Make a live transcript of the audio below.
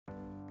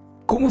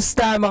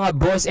Kumusta mga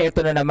boss?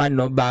 Eto na naman,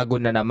 no,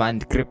 bago na naman,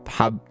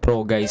 Crypthub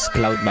Pro guys,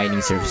 cloud mining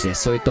services.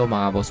 So ito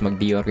mga boss,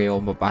 mag-DR kayo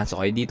kung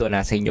papasok kayo dito.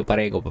 Nasa inyo pa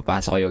rin kung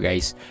papasok kayo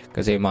guys,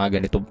 kasi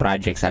mga ganitong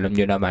projects, alam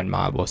nyo naman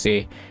mga boss,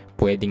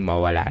 pwedeng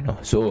mawala, no.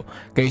 So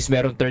guys,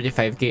 meron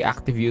 35k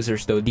active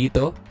users daw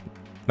dito.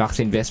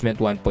 Max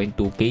investment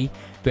 1.2k,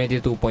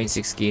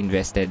 22.6k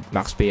invested,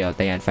 max payout,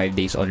 ayan, 5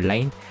 days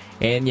online.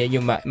 And yan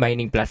yung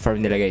mining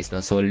platform nila guys,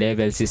 no. So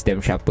level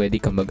system siya,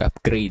 pwede kang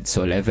mag-upgrade.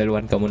 So level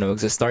 1 ka muna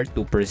magsa-start,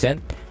 2%.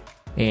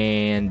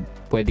 And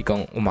pwede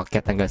kang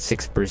umakyat hanggang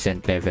 6%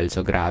 level.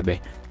 So grabe.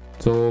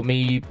 So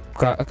may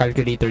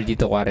calculator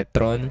dito,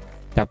 Quaretron.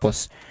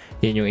 Tapos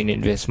yan yung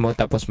in-invest mo.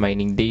 Tapos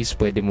mining days,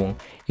 pwede mong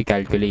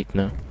i-calculate,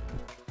 no.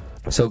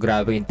 So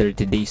grabe in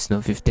 30 days,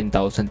 no,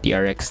 15,000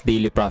 TRX,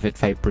 daily profit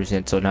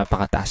 5%. So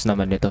napakataas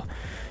naman nito.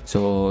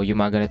 So yung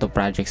mga ganito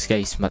projects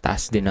guys,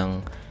 mataas din ang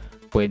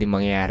pwede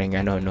mangyayaring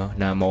ano, no,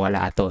 na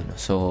mawala ito, no?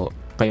 So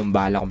kayong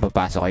bahala kung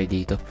papasok kayo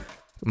dito,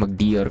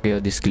 mag-DR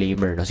kayo,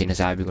 disclaimer, no,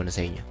 sinasabi ko na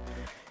sa inyo.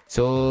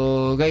 So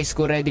guys,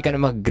 kung ready ka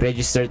na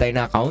mag-register tayo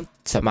na account,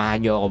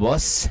 samahan nyo ako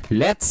boss,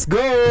 let's go!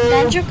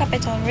 Danjo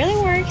Capital really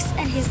works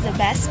and he's the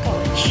best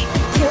coach.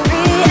 Maybe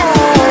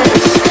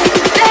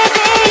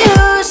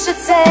you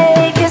should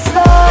take it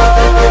slow.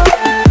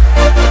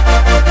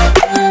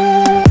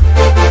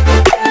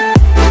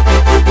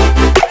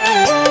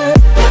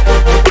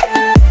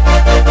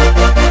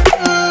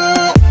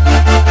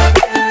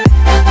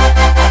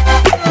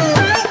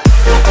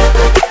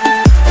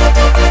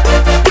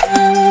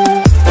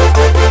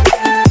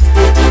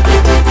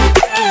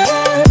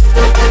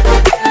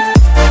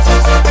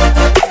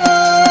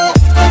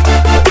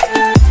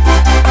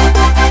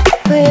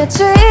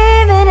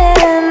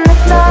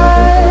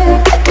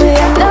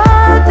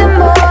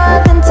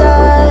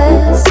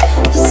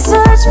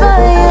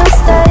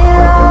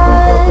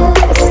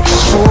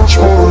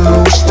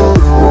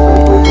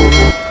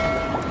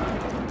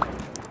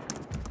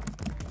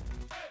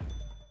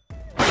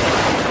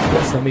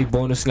 So may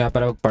bonus nga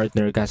para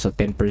mag-partner ka, so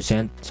 10%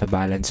 sa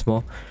balance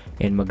mo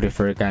and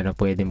mag-refer ka na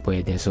pwede.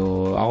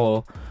 So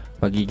ako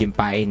magiging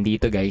pain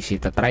dito guys,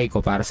 itatry ko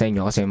para sa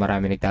inyo kasi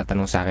marami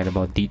nagtatanong sa akin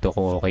about dito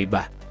kung okay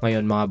ba.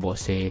 Ngayon mga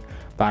boss,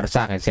 para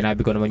sa akin,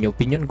 sinabi ko naman yung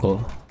opinion ko,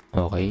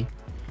 okay.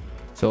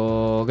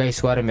 So guys,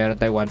 kuwari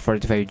meron tayo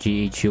 145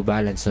 GHU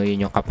balance, so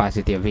yun yung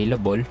capacity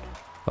available.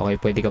 Okay,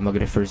 pwede ka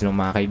mag-refer ng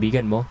mga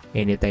kaibigan mo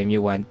anytime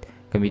you want,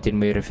 gamitin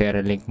mo yung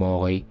referral link mo,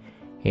 okay.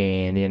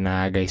 And yan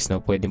na guys, no,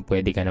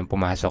 pwede ka nang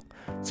pumasok.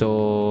 So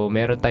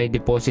meron tayong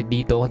deposit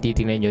dito, kung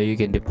titingnan nyo, you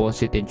can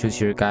deposit and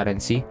choose your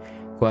currency.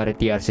 Kuwari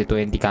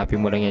TRC20, copy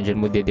mo lang yan, dyan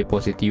mo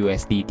de-deposit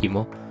USDT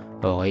mo,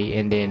 okay.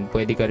 And then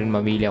pwede ka rin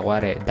mamili,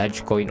 kuwari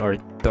Dogecoin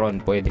or Tron,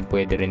 pwede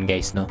rin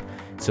guys, no.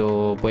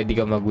 So pwede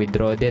ka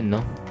mag-withdraw din,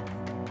 no,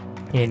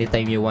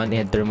 anytime you want,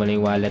 enter mo lang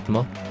yung wallet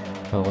mo,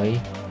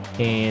 okay.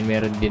 And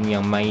meron din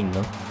yung mine,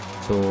 no.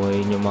 So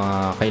yun yung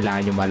mga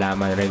kailangan nyo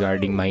malaman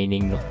regarding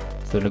mining, no.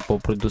 So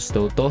nagpo-produce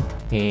daw to,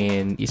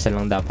 and isa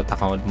lang dapat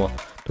account mo,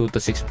 2 to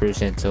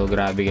 6%. So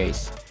grabe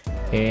guys.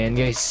 And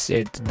guys,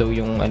 ito daw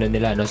yung ano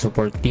nila, no,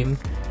 support team,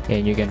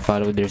 and you can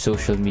follow their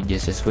social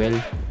medias as well.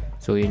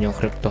 So yun yung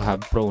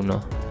Cryptohub Pro,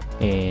 no.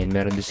 And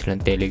meron din silang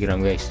Telegram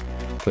guys,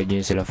 pwede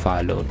nyo sila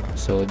follow, no.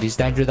 So this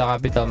Danjo the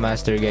Capital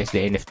Master guys,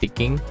 the NFT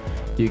King,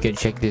 you can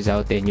check this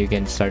out and you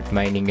can start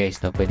mining guys,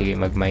 no. Pwede kayo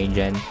mag-mine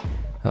dyan,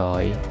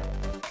 okay.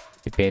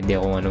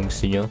 Depende kung anong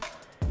gusto nyo.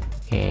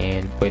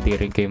 And pwede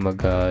rin kayo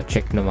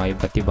mag-check na mga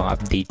iba't ibang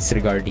updates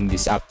regarding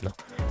this app, no.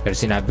 Pero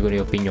sinabi ko na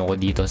yung opinion ko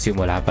dito,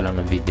 simula pa lang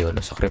ng video, no,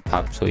 sa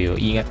Crypthub. So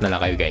ingat na lang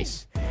kayo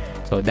guys.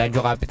 So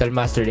Danjo Capital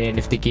Master, the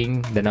NFT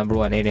King, the #1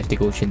 NFT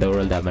coach in the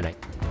world, Damanay.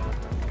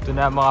 Ito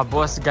na mga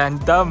boss,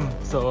 Gundam.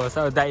 So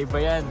sa Odaiba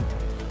yan.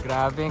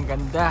 Grabe, ang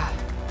ganda.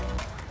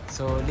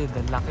 Solid,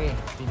 ang laki.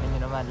 Tingnan nyo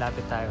naman,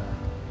 lapit tayo.